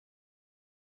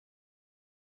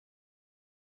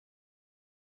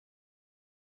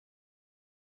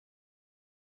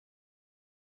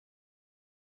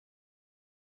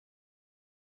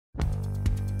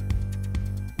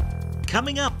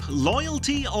Coming up,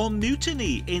 loyalty or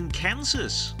mutiny in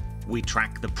Kansas. We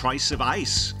track the price of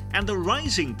ice and the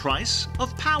rising price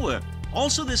of power.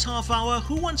 Also this half hour,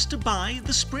 who wants to buy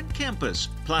the Sprint campus?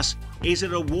 Plus, is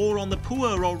it a war on the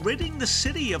poor or ridding the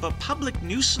city of a public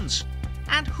nuisance?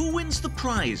 And who wins the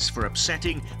prize for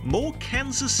upsetting more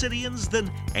Kansas Cityans than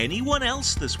anyone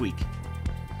else this week?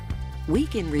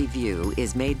 Week in Review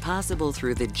is made possible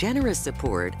through the generous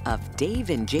support of Dave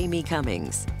and Jamie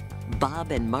Cummings,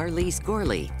 Bob and Marlise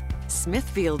Gorley,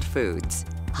 Smithfield Foods,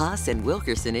 Haas and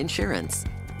Wilkerson Insurance,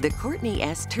 the Courtney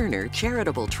S. Turner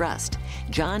Charitable Trust,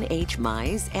 John H.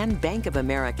 Mize and Bank of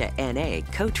America N.A.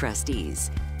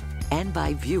 co-trustees, and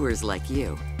by viewers like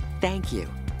you. Thank you.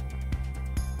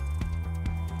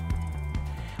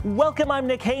 Welcome, I'm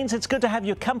Nick Haines. It's good to have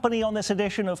your company on this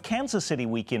edition of Kansas City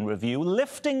Week in Review,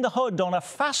 lifting the hood on a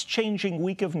fast-changing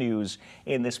week of news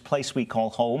in this place we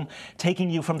call home. Taking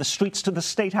you from the streets to the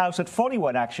State House at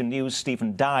 41 Action News,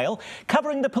 Stephen Dial.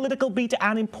 Covering the political beat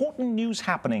and important news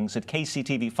happenings at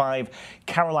KCTV5,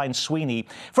 Caroline Sweeney.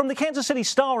 From the Kansas City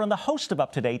Star and the host of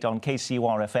Up to Date on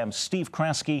KCUR-FM, Steve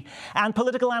Kraske. And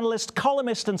political analyst,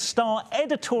 columnist and Star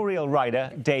editorial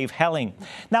writer, Dave Helling.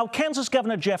 Now, Kansas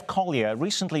Governor Jeff Collier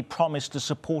recently promised to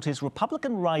support his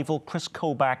Republican rival Chris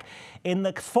Kobach in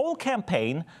the fall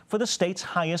campaign for the state's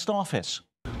highest office.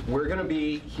 We're going to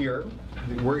be here.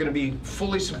 We're going to be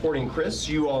fully supporting Chris.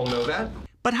 You all know that.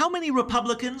 But how many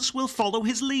Republicans will follow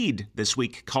his lead? This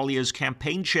week, Collier's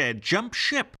campaign chair jumps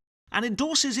ship and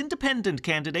endorses independent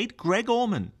candidate Greg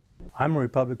Orman. I'm a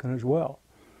Republican as well,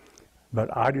 but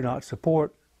I do not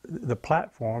support the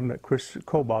platform that Chris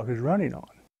Kobach is running on.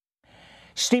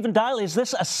 Stephen Dial, is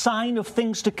this a sign of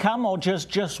things to come, or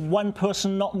just one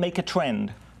person not make a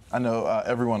trend? I know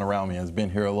everyone around me has been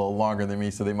here a little longer than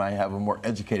me, so they might have a more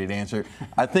educated answer.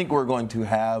 I think we're going to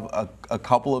have a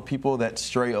couple of people that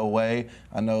stray away.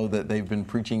 I know that they've been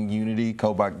preaching unity.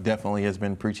 Kobach definitely has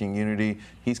been preaching unity.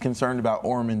 He's concerned about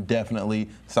Orman definitely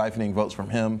siphoning votes from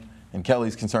him, and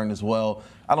Kelly's concerned as well.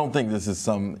 I don't think this is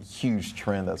some huge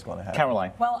trend that's going to happen.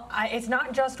 Caroline. Well, it's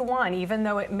not just one, even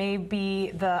though it may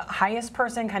be the highest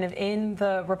person kind of in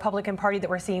the Republican Party that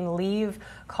we're seeing leave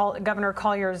Governor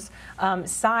Collier's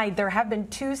side. There have been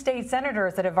two state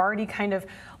senators that have already kind of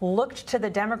looked to the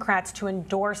Democrats to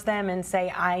endorse them and say,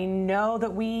 I know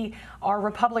that we are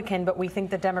Republican, but we think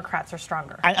the Democrats are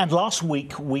stronger. And last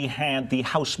week, we had the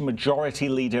House Majority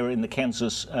Leader in the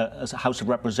Kansas House of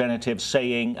Representatives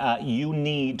saying, you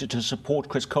need to support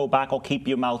Chris Kobach or keep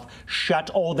your mouth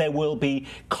shut, or there will be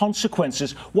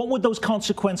consequences. What would those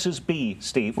consequences be,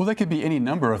 Steve? Well, they could be any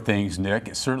number of things,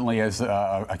 Nick. Certainly, as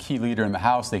a key leader in the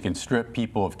House, they can strip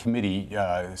people of committee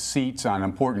seats on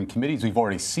important committees. We've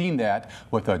already seen that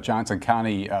with a Johnson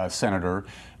County senator.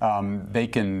 They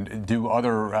can do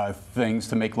other things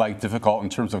to make life difficult in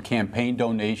terms of campaign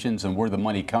donations and where the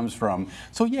money comes from.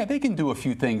 So, yeah, they can do a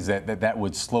few things that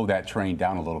would slow that train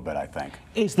down a little bit, I think.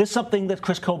 Is this something that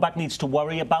Chris Kobach needs to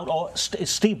worry about, or is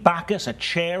Steve Backus, a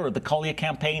chair of the Collier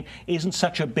campaign, isn't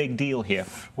such a big deal here?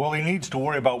 Well, he needs to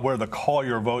worry about where the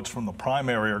Collier votes from the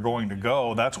primary are going to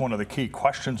go. That's one of the key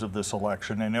questions of this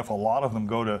election, and if a lot of them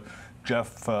go to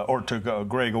Jeff or to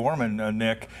Greg Orman,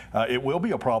 Nick, it will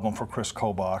be a problem for Chris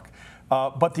Kobach.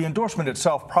 But the endorsement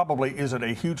itself probably isn't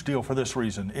a huge deal for this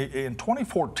reason. In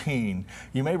 2014,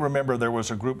 you may remember there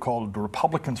was a group called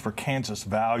Republicans for Kansas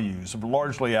Values,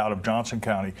 largely out of Johnson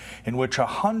County, in which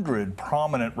 100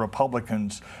 prominent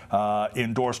Republicans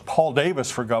endorsed Paul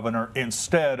Davis for governor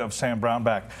instead of Sam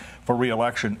Brownback for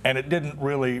re-election, and it didn't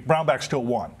really, Brownback still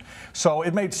won. So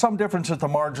it made some difference at the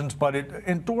margins, but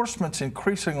endorsements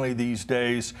increasingly these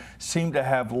days seem to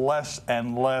have less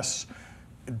and less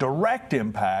direct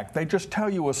impact. They just tell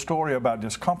you a story about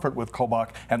discomfort with Kobach,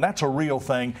 and that's a real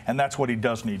thing, and that's what he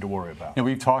does need to worry about. And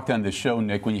we've talked on the show,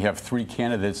 Nick, when you have three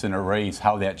candidates in a race,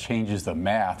 how that changes the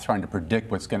math, trying to predict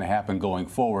what's going to happen going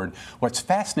forward. What's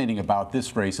fascinating about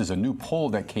this race is a new poll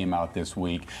that came out this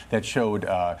week that showed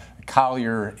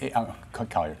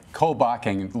Kobach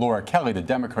and Laura Kelly, the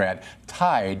Democrat,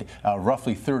 tied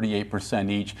roughly 38%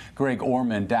 each. Greg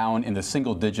Orman down in the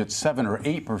single digits, 7 or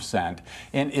 8%.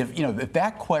 And if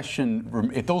that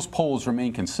question, if those polls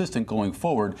remain consistent going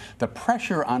forward, the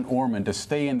pressure on Orman to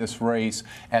stay in this race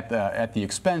at the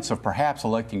expense of perhaps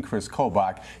electing Chris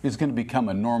Kobach is going to become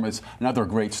enormous. Another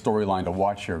great storyline to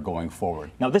watch here going forward.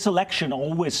 Now, this election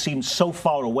always seems so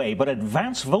far away, but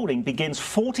advance voting begins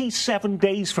 47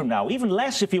 days from now, even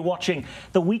less if you're watching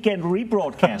the weekend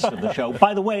rebroadcast of the show.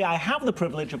 By the way, I have the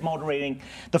privilege of moderating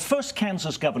the first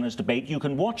Kansas governor's debate. You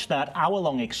can watch that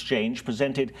hour-long exchange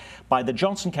presented by the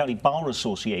Johnson County Bar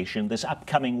Association this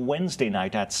upcoming Wednesday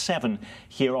night at 7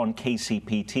 here on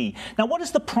KCPT. Now, what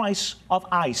is the price of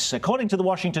ice? According to the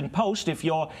Washington Post, if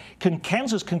you're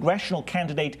Kansas congressional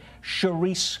candidate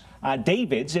Sharice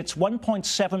Davids, it's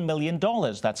 $1.7 million.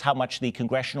 That's how much the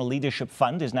Congressional Leadership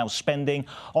Fund is now spending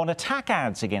on attack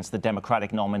ads against the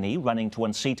Democratic nominee running to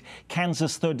unseat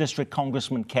Kansas 3rd District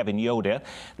Congressman Kevin Yoder.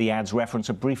 The ads reference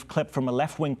a brief clip from a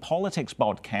left-wing politics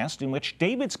podcast in which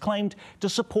Davids claimed to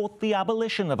support the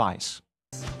abolition of ICE.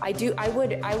 I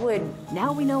would.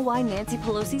 Now we know why Nancy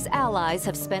Pelosi's allies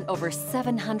have spent over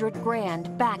 $700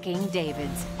 grand backing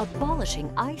Davids,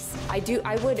 abolishing ICE.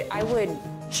 I would.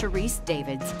 Sharice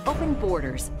Davids, open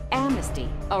borders, amnesty,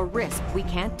 a risk we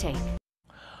can't take.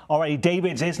 All right,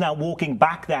 Davids is now walking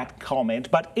back that comment,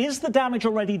 but is the damage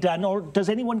already done, or does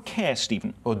anyone care,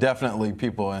 Stephen? Well, definitely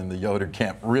people in the Yoder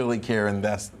camp really care, and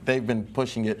they've been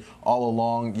pushing it all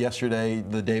along. Yesterday,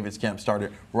 the Davids camp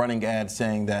started running ads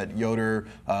saying that Yoder,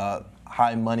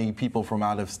 high money people from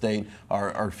out of state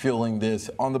are feeling this.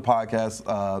 On the podcast,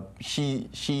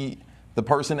 the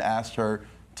person asked her,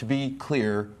 to be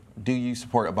clear, do you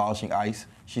support abolishing ICE?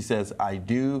 She says, I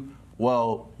do.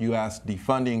 Well, you asked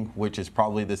defunding, which is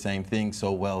probably the same thing,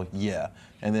 so well, yeah.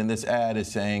 And then this ad is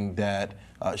saying that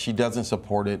she doesn't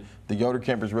support it. The Yoder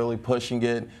camp is really pushing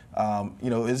it.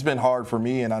 It's been hard for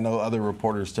me, and I know other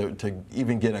reporters, to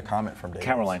even get a comment from Davids.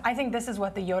 Caroline. I think this is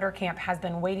what the Yoder camp has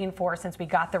been waiting for since we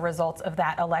got the results of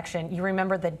that election. You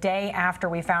remember the day after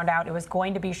we found out it was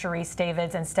going to be Sharice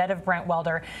Davids instead of Brent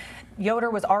Welder. Yoder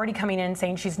was already coming in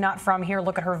saying she's not from here,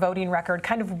 look at her voting record,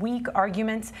 kind of weak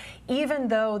arguments. Even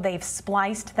though they've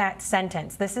spliced that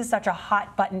sentence, this is such a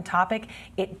hot button topic,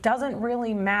 it doesn't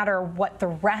really matter what the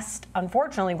rest,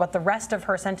 unfortunately, what the rest of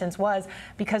her sentence was,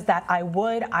 because that I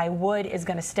would is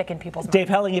going to stick in people's minds. Dave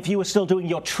Helling, if you were still doing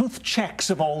your truth checks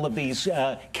of all of these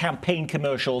campaign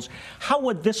commercials, how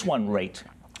would this one rate?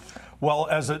 Well,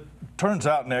 as it turns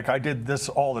out, Nick, I did this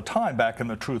all the time back in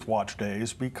the Truth Watch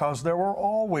days because there were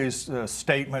always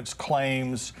statements,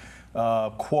 claims,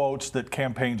 quotes that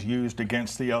campaigns used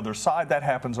against the other side. That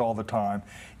happens all the time.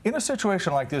 In a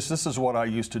situation like this is what I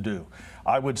used to do.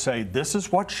 I would say, this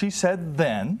is what she said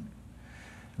then.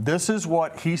 This is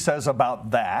what he says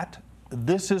about that.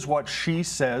 This is what she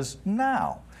says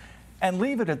now. And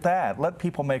leave it at that. Let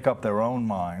people make up their own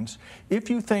minds. If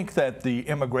you think that the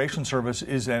Immigration Service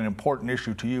is an important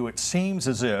issue to you, it seems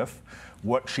as if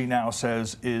what she now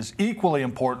says is equally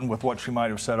important with what she might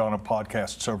have said on a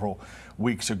podcast several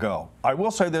weeks ago. I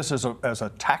will say this as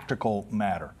a tactical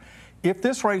matter. If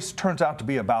this race turns out to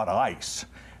be about ICE,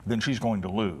 then she's going to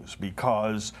lose,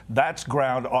 because that's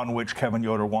ground on which Kevin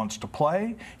Yoder wants to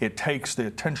play. It takes the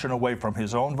attention away from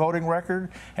his own voting record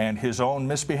and his own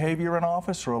misbehavior in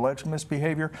office, or alleged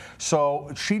misbehavior.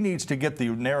 So she needs to get the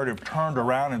narrative turned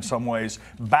around in some ways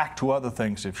back to other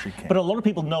things if she can. But a lot of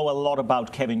people know a lot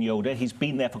about Kevin Yoder. He's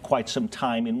been there for quite some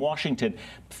time in Washington.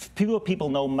 Fewer people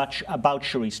know much about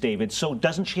Sharice Davids, so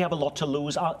doesn't she have a lot to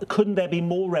lose? Couldn't there be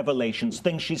more revelations,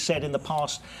 things she said in the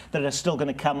past that are still going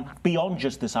to come beyond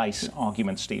just this ICE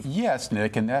argument, Steve? Yes,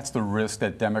 Nick, and that's the risk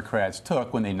that Democrats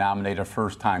took when they nominated a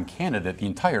first-time candidate. The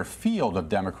entire field of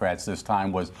Democrats this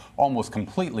time was almost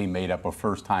completely made up of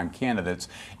first-time candidates.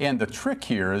 And the trick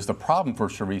here is, the problem for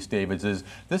Sharice Davids is,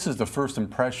 this is the first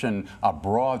impression a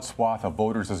broad swath of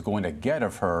voters is going to get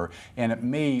of her, and it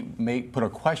may put a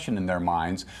question in their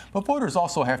minds. But voters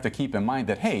also have to keep in mind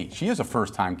that, hey, she is a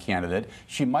first-time candidate.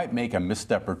 She might make a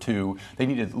misstep or two. They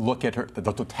need to look at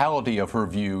the totality of her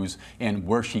views and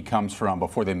where she comes from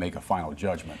before they make a final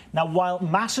judgment. Now, while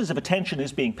masses of attention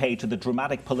is being paid to the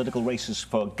dramatic political races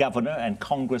for governor and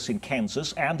Congress in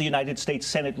Kansas and the United States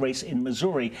Senate race in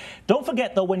Missouri, don't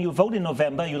forget, though, when you vote in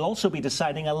November, you'll also be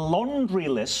deciding a laundry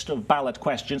list of ballot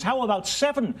questions. How about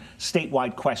 7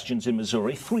 statewide questions in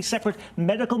Missouri, 3 separate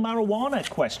medical marijuana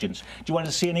questions? Do you want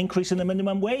to see an increase in the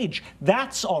minimum wage?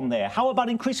 That's on there. How about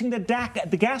increasing the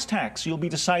gas tax? You'll be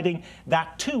deciding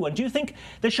that too. And do you think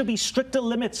there should be stricter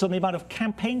limits on the amount of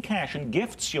campaign cash and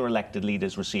gifts your elected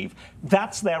leaders receive?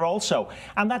 That's there also.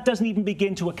 And that doesn't even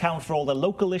begin to account for all the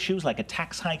local issues like a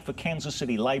tax hike for Kansas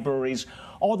City libraries,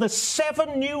 or the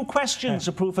 7 new questions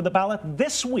approved for the ballot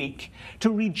this week to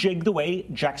rejig the way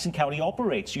Jackson County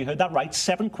operates. You heard that right,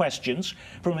 7 questions,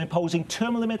 from imposing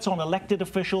term limits on elected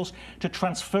officials to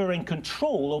transferring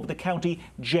control over the county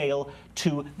jail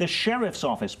to the sheriff's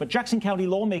office. But Jackson County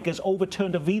lawmakers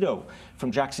overturned a veto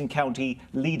from Jackson County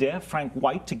leader Frank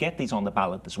White to get these on the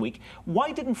ballot this week.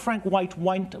 Why didn't Frank White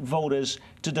want voters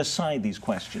to decide these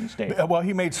questions, Dave? Well,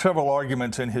 he made several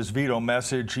arguments in his veto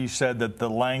message. He said that the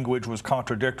language was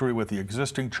contradictory with the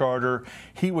existing charter.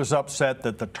 He was upset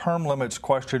that the term limits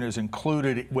question is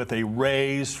included with a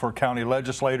raise for county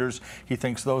legislators. He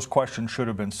thinks those questions should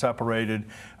have been separated.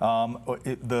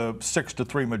 The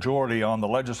 6-3 majority on the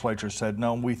legislature said,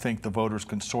 no, we think the voters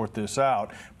can sort this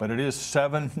out. But it is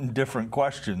 7 different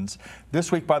questions.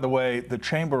 This week, by the way, the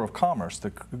Chamber of Commerce, the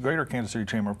Greater Kansas City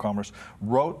Chamber of Commerce,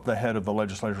 wrote the head of the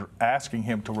legislature asking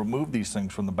him to remove these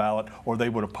things from the ballot or they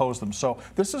would oppose them. So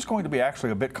this is going to be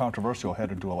actually a bit controversial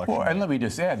headed to election. Well, and let me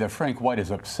just add that Frank White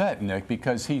is upset, Nick,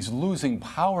 because he's losing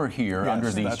power here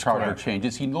under these charter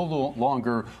changes. He no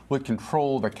longer would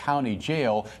control the county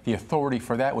jail. The authority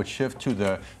for that would shift to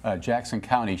the Jackson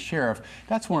County Sheriff.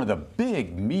 That's one of the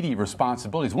big, meaty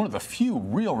responsibilities, one of the few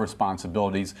real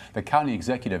responsibilities the county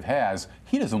executive has.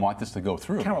 He doesn't want this to go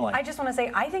through. Caroline. I just want to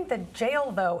say, I think the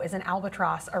jail, though, is an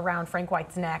albatross around Frank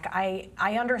White's neck. I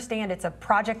understand it's a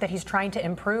project that he's trying to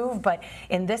improve, but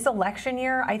in this election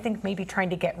year, I think maybe trying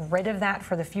to get rid of that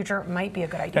for the future might be a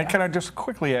good idea. And can I just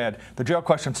quickly add, the jail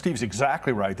question, Steve's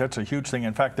exactly right. That's a huge thing.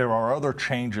 In fact, there are other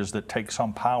changes that take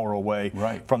some power away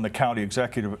from the county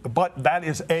executive, but that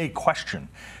is a question.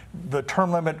 The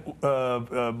term limit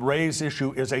raise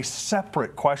issue is a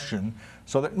separate question,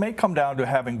 so that may come down to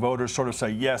having voters sort of say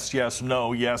yes, yes,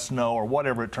 no, or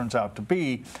whatever it turns out to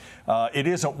be. It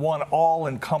isn't one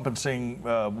all-encompassing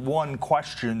one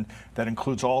question that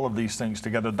includes all of these things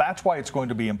together. That's why it's going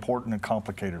to be important and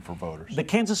complicated for voters. The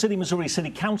Kansas City, Missouri City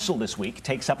Council this week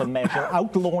takes up a measure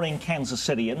outlawing Kansas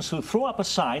Cityans who throw up a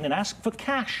sign and ask for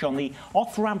cash on the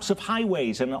off-ramps of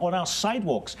highways and on our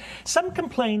sidewalks. Some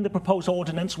complain the proposed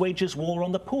ordinance wages war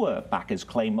on the poor. Backers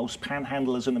claim most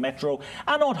panhandlers in the metro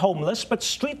are not homeless, but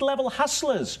street-level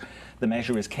hustlers. The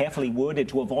measure is carefully worded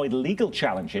to avoid legal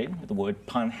challenging. The word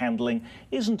panhandling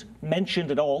isn't mentioned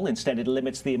at all. Instead, it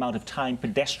limits the amount of time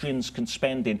pedestrians can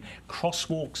spend in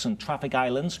crosswalks and traffic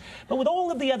islands. But with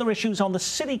all of the other issues on the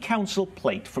City Council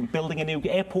plate, from building a new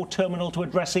airport terminal to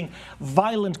addressing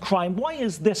violent crime, why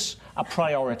is this a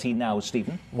priority now,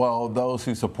 Stephen? Well, those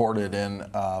who support it, and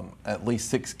at least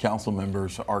 6 council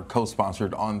members are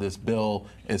co-sponsored on this bill,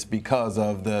 is because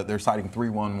of they're citing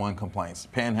 311 complaints.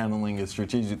 Panhandling is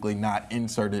strategically not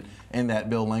inserted in that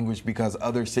bill language because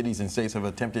other cities and states have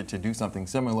attempted to do something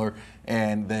similar,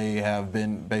 and they have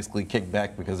been basically kicked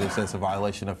back because they say it's a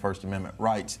violation of First Amendment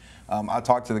rights. I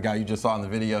talked to the guy you just saw in the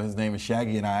video. His name is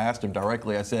Shaggy, and I asked him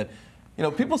directly. I said, you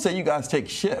know, people say you guys take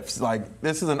shifts. Like,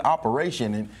 this is an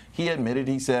operation. And he admitted,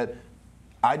 he said,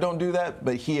 I don't do that,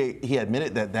 but he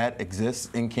admitted that that exists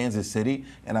in Kansas City,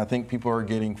 and I think people are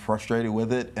getting frustrated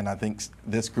with it, and I think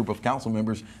this group of council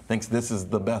members thinks this is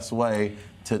the best way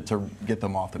to get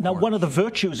them off the Now, court. one of the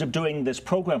virtues of doing this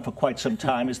program for quite some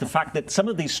time is the fact that some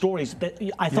of these stories, that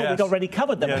I thought we'd already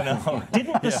covered them.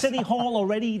 Didn't the City Hall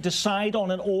already decide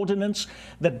on an ordinance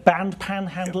that banned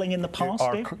panhandling in the past?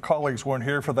 Our colleagues weren't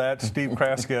here for that. Steve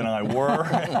Kraske and I were.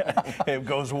 It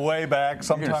goes way back.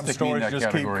 Sometimes stories just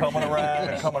keep coming around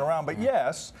and coming around. But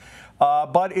yes.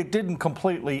 But it didn't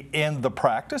completely end the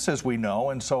practice, as we know,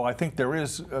 and so I think there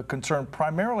is a concern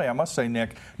primarily, I must say,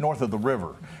 Nick, north of the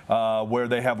river, where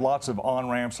they have lots of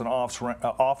on-ramps and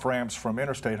off-ramps from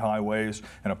interstate highways,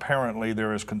 and apparently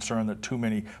there is concern that too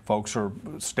many folks are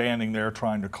standing there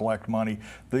trying to collect money.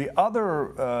 The other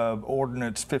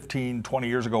ordinance 15, 20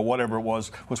 years ago, whatever it was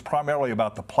primarily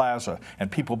about the plaza and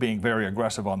people being very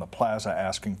aggressive on the plaza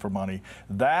asking for money.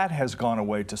 That has gone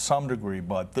away to some degree,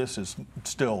 but this is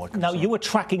still a concern. Now, you were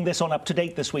tracking this on Up to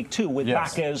Date this week, too, with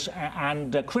backers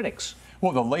and critics.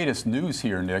 Well, the latest news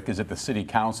here, Nick, is that the City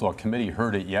Council, a committee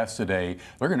heard it yesterday.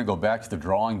 They're going to go back to the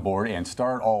drawing board and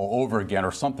start all over again,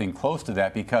 or something close to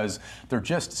that, because there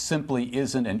just simply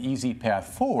isn't an easy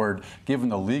path forward given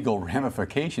the legal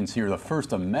ramifications here, the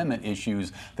First Amendment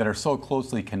issues that are so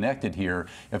closely connected here.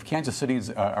 If Kansas City's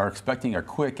are expecting a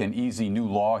quick and easy new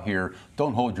law here,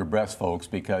 don't hold your breath, folks,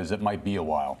 because it might be a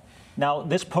while. Now,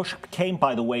 this push came,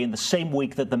 by the way, in the same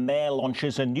week that the mayor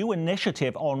launches a new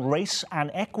initiative on race and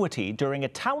equity during a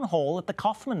town hall at the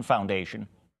Kauffman Foundation.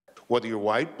 Whether you're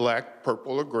white, black,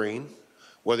 purple, or green,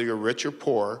 whether you're rich or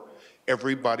poor,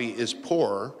 everybody is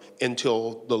poor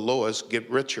until the lowest get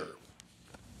richer.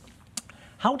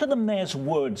 How do the mayor's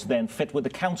words then fit with the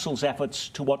council's efforts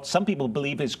to what some people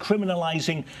believe is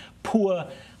criminalizing poor,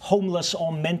 homeless,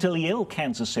 or mentally ill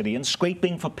Kansas City and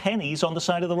scraping for pennies on the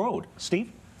side of the road?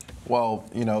 Steve? Well,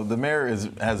 you know, the mayor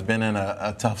has been in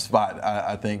a tough spot,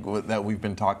 I think, that we've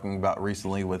been talking about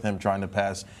recently with him trying to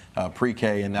pass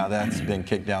pre-K, and now that's been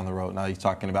kicked down the road. Now he's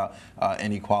talking about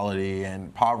inequality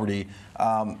and poverty.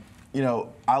 You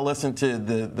know, I listened to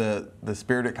the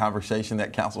spirited conversation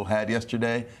that council had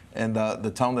yesterday, and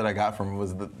the tone that I got from him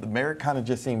was the mayor kind of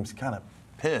just seems kind of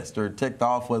pissed or ticked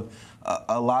off with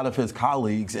a lot of his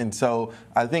colleagues. And so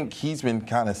I think he's been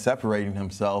kind of separating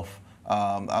himself.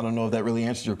 I don't know if that really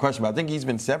answers your question, but I think he's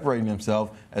been separating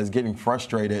himself as getting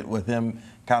frustrated with him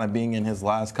kind of being in his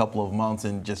last couple of months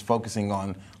and just focusing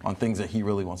on things that he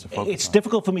really wants to focus on. It's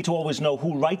difficult for me to always know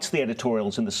who writes the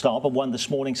editorials in the Star, but one this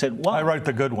morning said, well, I write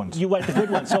the good ones. You write the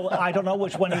good ones. So I don't know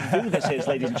which one of you this is,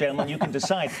 ladies and gentlemen. You can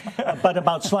decide. But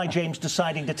about Sly James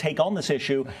deciding to take on this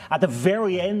issue at the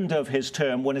very end of his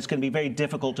term, when it's going to be very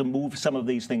difficult to move some of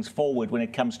these things forward when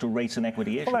it comes to race and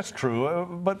equity issues. Well, that's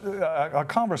true. But a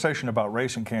conversation about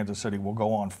race in Kansas City will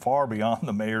go on far beyond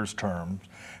the mayor's terms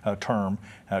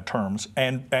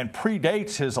and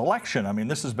predates his election. I mean,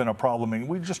 this has been a problem. I mean,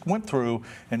 we just went through,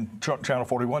 and Channel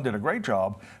 41 did a great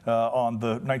job on the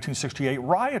 1968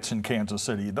 riots in Kansas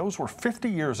City. Those were 50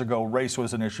 years ago. Race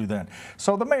was an issue then.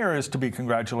 So the mayor is to be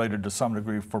congratulated to some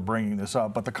degree for bringing this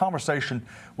up, but the conversation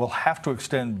will have to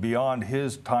extend beyond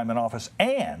his time in office,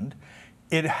 and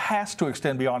it has to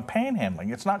extend beyond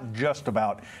panhandling. It's not just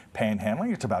about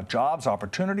panhandling. It's about jobs,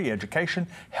 opportunity, education,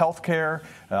 health care,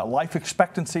 life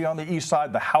expectancy on the east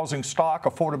side, the housing stock,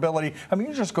 affordability. I mean,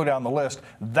 you just go down the list.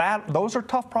 Those are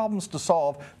tough problems to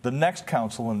solve. The next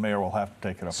council and mayor will have to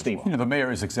take it up as well. You know, the mayor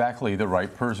is exactly the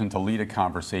right person to lead a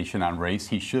conversation on race.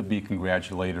 He should be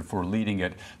congratulated for leading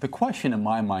it. The question in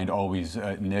my mind always,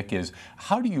 Nick, is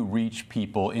how do you reach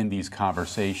people in these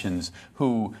conversations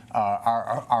who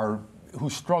who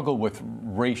struggle with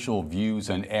racial views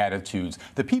and attitudes?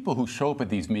 The people who show up at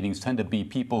these meetings tend to be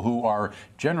people who are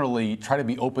generally try to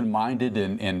be open-minded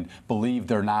and believe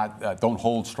they're not, don't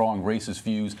hold strong racist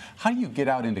views. How do you get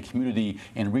out into community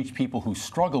and reach people who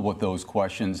struggle with those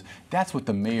questions? That's what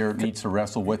the mayor needs to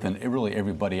wrestle with, and really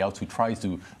everybody else who tries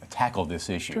to tackle this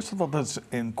issue. Just to put this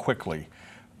in quickly.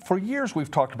 For years,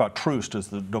 we've talked about Troost as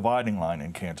the dividing line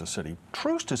in Kansas City.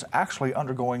 Troost is actually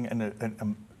undergoing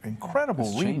an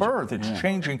incredible rebirth. It's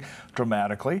changing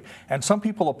dramatically, and some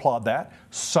people applaud that.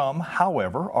 Some,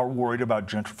 however, are worried about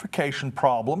gentrification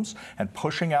problems and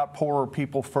pushing out poorer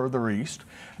people further east.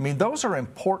 I mean, those are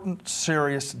important,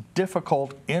 serious,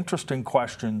 difficult, interesting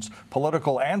questions,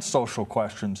 political and social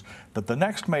questions, that the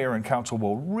next mayor and council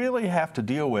will really have to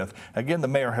deal with. Again, the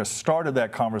mayor has started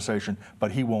that conversation,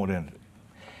 but he won't end it.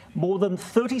 More than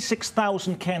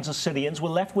 36,000 Kansas Cityans were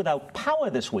left without power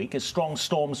this week as strong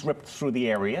storms ripped through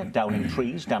the area, downing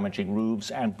trees, damaging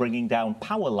roofs, and bringing down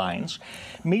power lines.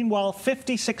 Meanwhile,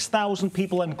 56,000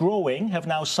 people and growing have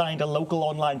now signed a local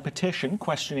online petition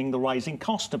questioning the rising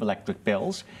cost of electric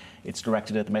bills. It's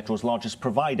directed at the Metro's largest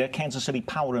provider, Kansas City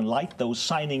Power and Light. Those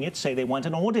signing it say they want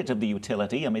an audit of the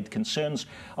utility amid concerns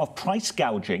of price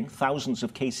gouging. Thousands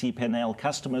of KCPL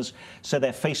customers say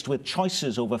they're faced with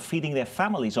choices over feeding their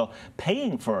families or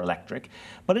paying for electric.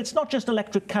 But it's not just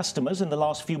electric customers. In the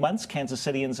last few months, Kansas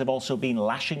Cityans have also been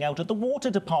lashing out at the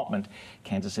water department.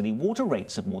 Kansas City water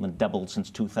rates have more than doubled since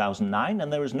 2009,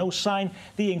 and there is no sign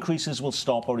the increases will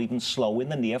stop or even slow in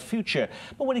the near future.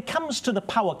 But when it comes to the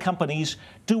power companies,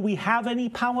 do we have any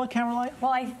power, Caroline?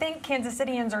 Well, I think Kansas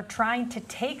Cityans are trying to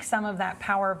take some of that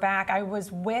power back. I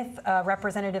was with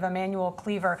Representative Emanuel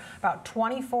Cleaver about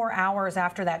 24 hours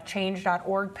after that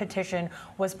change.org petition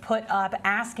was put up,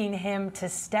 asking him to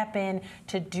step in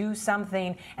to do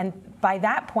something. And by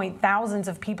that point, thousands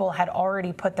of people had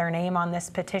already put their name on this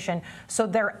petition. So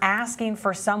they're asking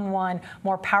for someone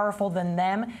more powerful than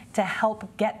them to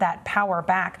help get that power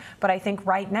back. But I think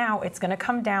right now it's going to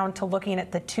come down to looking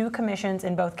at the two commissions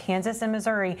in both Kansas and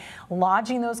Missouri,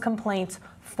 lodging those complaints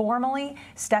formally,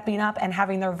 stepping up and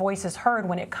having their voices heard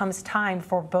when it comes time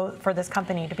for this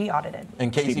company to be audited.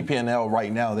 And KCPL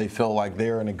right now, they feel like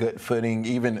they're in a good footing.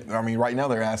 Even, I mean, right now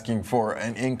they're asking for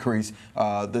an increase.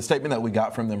 The statement that we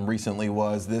got from them recently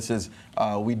was,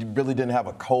 we really didn't have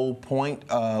a cold point.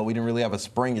 We didn't really have a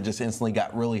spring. It just instantly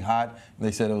got really hot. And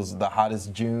they said it was the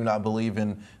hottest June, I believe,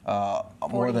 in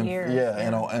more than years.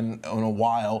 in a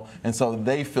while. And so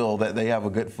they feel that they have a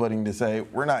good footing to say,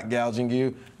 we're not gouging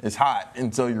you. It's hot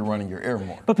until you're running your air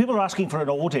more. But people are asking for an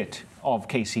audit of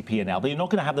KCPL. But you're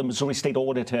not going to have the Missouri State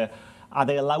Auditor. Are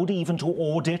they allowed even to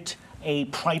audit a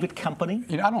private company?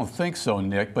 You know, I don't think so,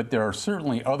 Nick, but there are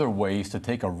certainly other ways to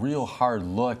take a real hard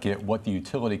look at what the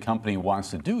utility company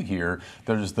wants to do here.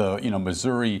 There's the,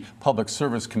 Missouri Public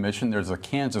Service Commission, there's the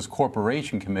Kansas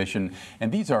Corporation Commission,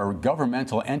 and these are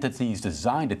governmental entities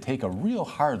designed to take a real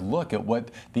hard look at what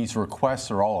these requests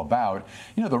are all about.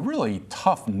 The really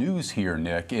tough news here,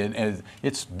 Nick, and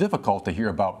it's difficult to hear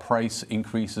about price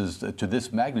increases to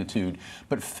this magnitude,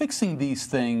 but fixing these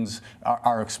things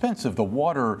are expensive. The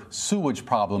water sewage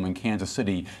problem in Kansas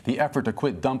City, the effort to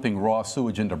quit dumping raw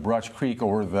sewage into Brush Creek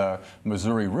or the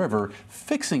Missouri River,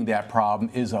 fixing that problem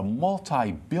is a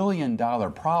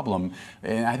multi-billion-dollar problem.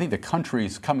 And I think the country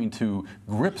is coming to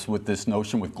grips with this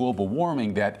notion with global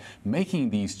warming that making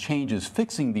these changes,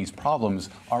 fixing these problems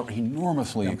are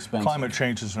enormously expensive. Climate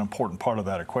change is an important part of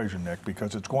that equation, Nick,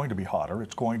 because it's going to be hotter,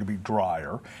 it's going to be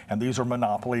drier, and these are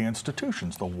monopoly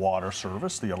institutions. The water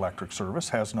service, the electric service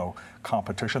has no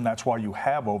competition. That's why you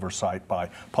have oversight by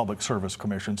public service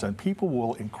commissions, and people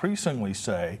will increasingly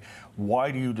say,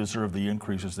 why do you deserve the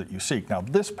increases that you seek? Now,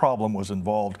 this problem was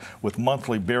involved with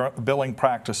monthly billing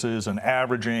practices and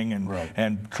averaging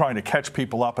and trying to catch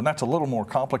people up, and that's a little more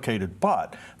complicated.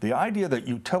 But the idea that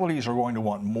utilities are going to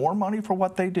want more money for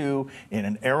what they do in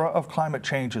an era of climate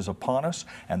change is upon us,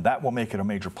 and that will make it a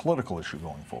major political issue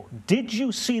going forward. Did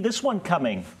you see this one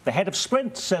coming? The head of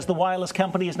Sprint says the wireless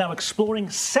company is now exploring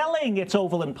selling its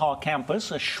Overland Park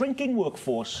campus. A shrinking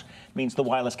workforce means the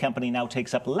wireless company now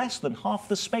takes up less than half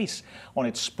the space on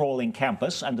its sprawling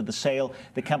campus. Under the sale,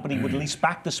 the company would lease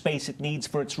back the space it needs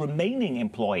for its remaining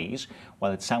employees.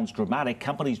 While it sounds dramatic,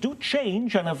 companies do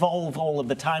change and evolve all of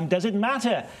the time. Does it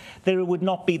matter? There would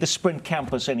not be the Sprint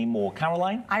campus anymore.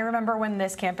 Caroline? I remember when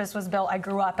this campus was built, I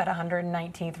grew up at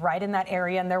 119th, right in that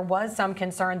area, and there was some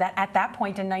concern that at that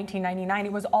point in 1999,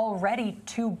 it was already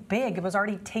too big. It was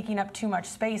already taking up too much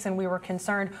space, and we were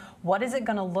concerned, what is it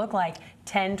going to look like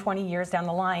 10, 20 years down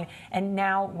the line? And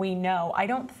now we know. I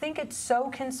don't think it's so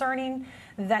concerning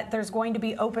that there's going to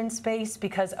be open space,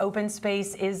 because open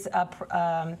space is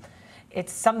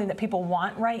it's something that people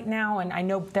want right now, and I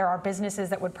know there are businesses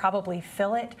that would probably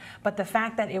fill it, but the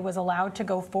fact that it was allowed to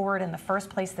go forward in the first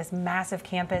place, this massive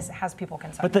campus, has people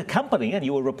concerned. But the company, and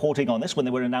you were reporting on this when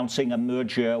they were announcing a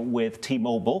merger with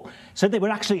T-Mobile, said they were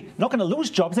actually not going to lose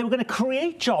jobs, they were going to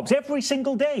create jobs every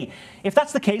single day. If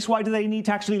that's the case, why do they need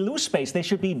to actually lose space? They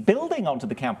should be building onto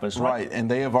the campus, right? Right, and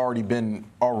they have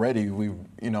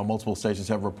multiple stations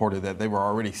have reported that they were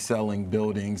already selling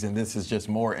buildings, and this is just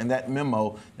more. In that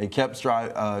memo, they kept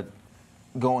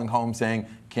going home saying,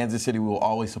 Kansas City will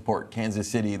always support Kansas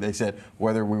City. They said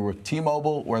whether we were with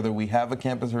T-Mobile, whether we have a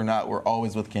campus or not, we're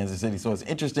always with Kansas City. So it's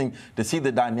interesting to see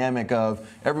the dynamic of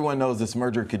everyone knows this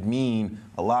merger could mean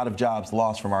a lot of jobs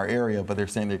lost from our area, but they're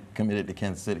saying they're committed to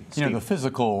Kansas City. The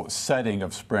physical setting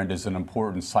of Sprint is an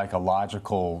important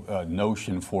psychological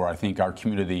notion for, I think, our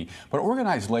community. But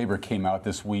organized labor came out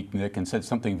this week, Nick, and said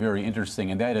something very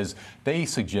interesting, and that is they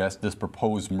suggest this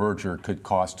proposed merger could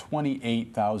cost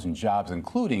 28,000 jobs,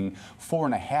 including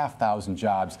 4,500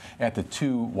 jobs at the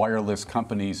two wireless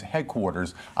companies'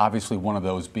 headquarters, obviously one of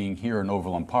those being here in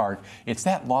Overland Park. It's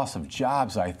that loss of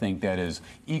jobs, I think, that is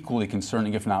equally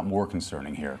concerning, if not more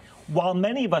concerning here. While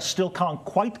many of us still can't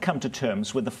quite come to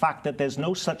terms with the fact that there's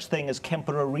no such thing as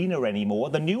Kemper Arena anymore,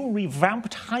 the new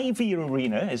revamped Hy-Vee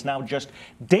Arena is now just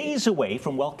days away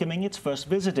from welcoming its first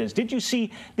visitors. Did you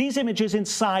see these images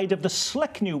inside of the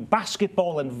slick new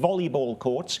basketball and volleyball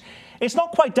courts? It's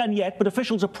not quite done yet, but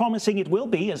officials are promising it will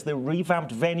be as the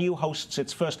revamped venue hosts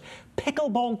its first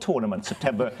pickleball tournament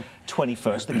September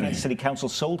 21st. The Kansas City Council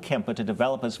sold Kemper to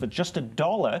developers for just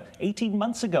 $1 18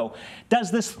 months ago.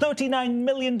 Does this $39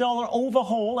 million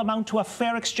overhaul amount to a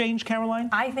fair exchange, Caroline?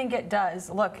 I think it does.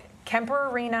 Look, Kemper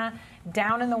Arena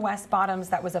down in the West Bottoms,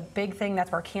 that was a big thing.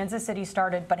 That's where Kansas City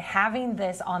started. But having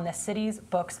this on the city's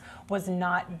books was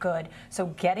not good. So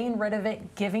getting rid of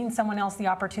it, giving someone else the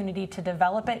opportunity to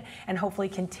develop it, and hopefully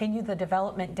continue the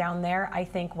development down there, I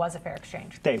think was a fair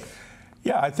exchange. Dave.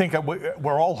 Yeah, I think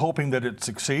we're all hoping that it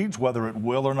succeeds. Whether it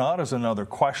will or not is another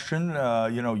question.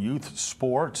 Youth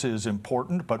sports is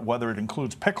important, but whether it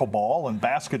includes pickleball and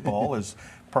basketball is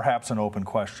perhaps an open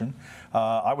question.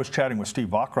 I was chatting with Steve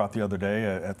Vockroth the other day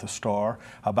at the Star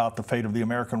about the fate of the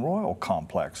American Royal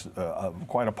complex,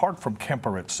 quite apart from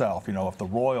Kemper itself. If the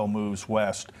Royal moves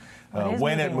west,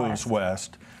 when it moves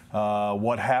west,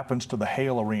 What happens to the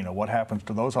Hale Arena? What happens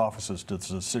to those offices? Does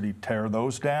the city tear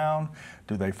those down?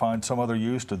 Do they find some other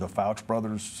use? Do the Fouch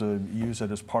brothers use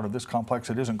it as part of this complex?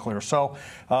 It isn't clear. So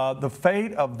the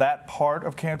fate of that part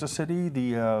of Kansas City,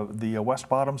 the West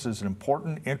Bottoms, is an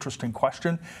important, interesting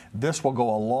question. This will go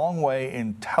a long way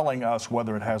in telling us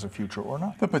whether it has a future or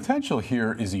not. The potential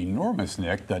here is enormous,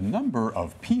 Nick. The number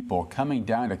of people coming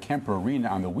down to Kemper Arena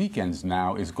on the weekends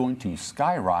now is going to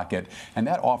skyrocket, and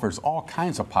that offers all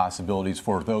kinds of possibilities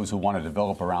for those who want to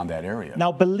develop around that area.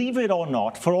 Now, believe it or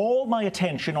not, for all my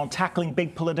attention on tackling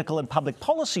big political and public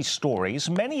policy stories,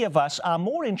 many of us are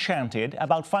more enchanted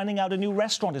about finding out a new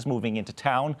restaurant is moving into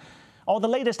town or the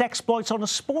latest exploits on a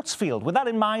sports field. With that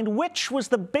in mind, which was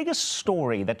the biggest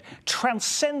story that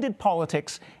transcended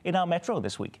politics in our metro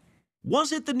this week?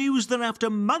 Was it the news that after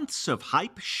months of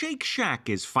hype, Shake Shack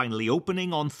is finally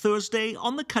opening on Thursday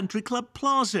on the Country Club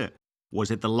Plaza? Was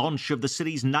it the launch of the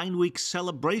city's 9-week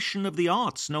celebration of the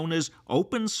arts known as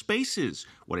Open Spaces,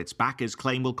 what its backers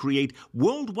claim will create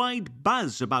worldwide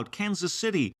buzz about Kansas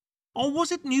City? Or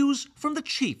was it news from the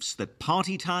Chiefs that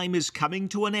party time is coming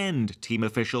to an end, team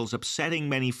officials upsetting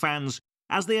many fans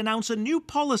as they announce a new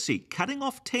policy cutting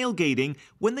off tailgating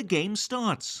when the game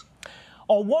starts?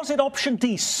 Or was it option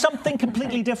D, something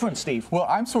completely different, Steve? Well,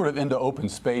 I'm sort of into open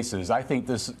spaces. I think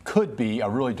this could be a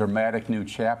really dramatic new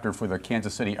chapter for the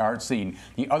Kansas City art scene.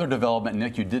 The other development,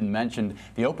 Nick, you didn't mention,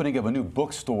 the opening of a new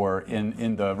bookstore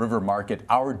in the River Market,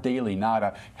 Our Daily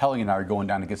Nada. Helly and I are going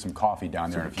down to get some coffee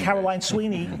down there in a few Caroline minutes.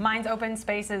 Sweeney. Mine's open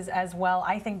spaces as well.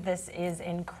 I think this is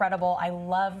incredible. I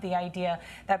love the idea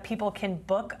that people can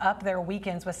book up their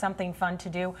weekends with something fun to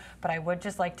do. But I would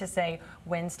just like to say,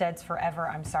 Winstead's forever.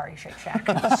 I'm sorry, Shake Shack.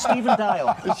 Stephen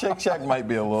Dial. The Shake Shack might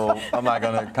be a little, I'm not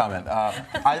going to comment.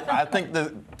 I think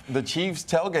the Chiefs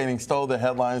tailgating stole the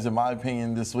headlines, in my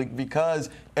opinion, this week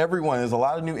because there's a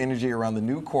lot of new energy around the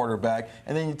new quarterback,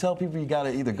 and then you tell people you got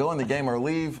to either go in the game or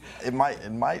leave. It might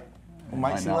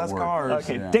see less cars.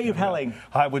 Okay, yeah. Dave Helling.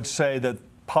 I would say that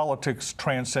politics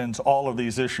transcends all of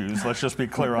these issues. Let's just be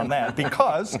clear on that,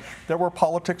 because there were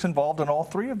politics involved in all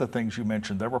three of the things you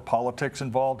mentioned. There were politics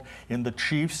involved in the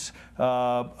Chiefs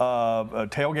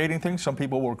tailgating thing. Some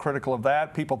people were critical of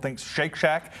that. People think Shake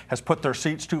Shack has put their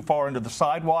seats too far into the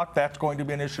sidewalk. That's going to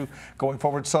be an issue going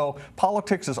forward. So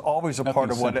politics is always a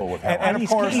part of what it, and of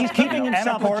course, he's keeping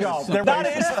himself a job. That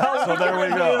is so there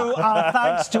we go.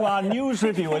 Thanks to our news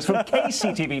reviewers from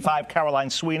KCTV5,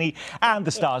 Caroline Sweeney, and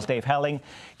the Stars, Dave Helling.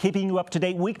 Keeping you up to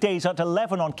date weekdays at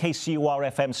 11 on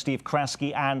KCUR-FM, Steve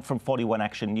Kraske, and from 41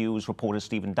 Action News, reporter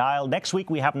Stephen Dial. Next week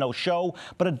we have no show,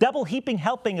 but a double heaping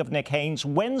helping of Nick Haines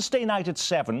Wednesday night at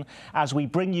 7 as we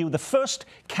bring you the first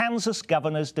Kansas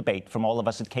governor's debate from all of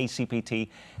us at KCPT.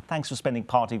 Thanks for spending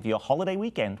part of your holiday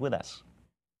weekend with us.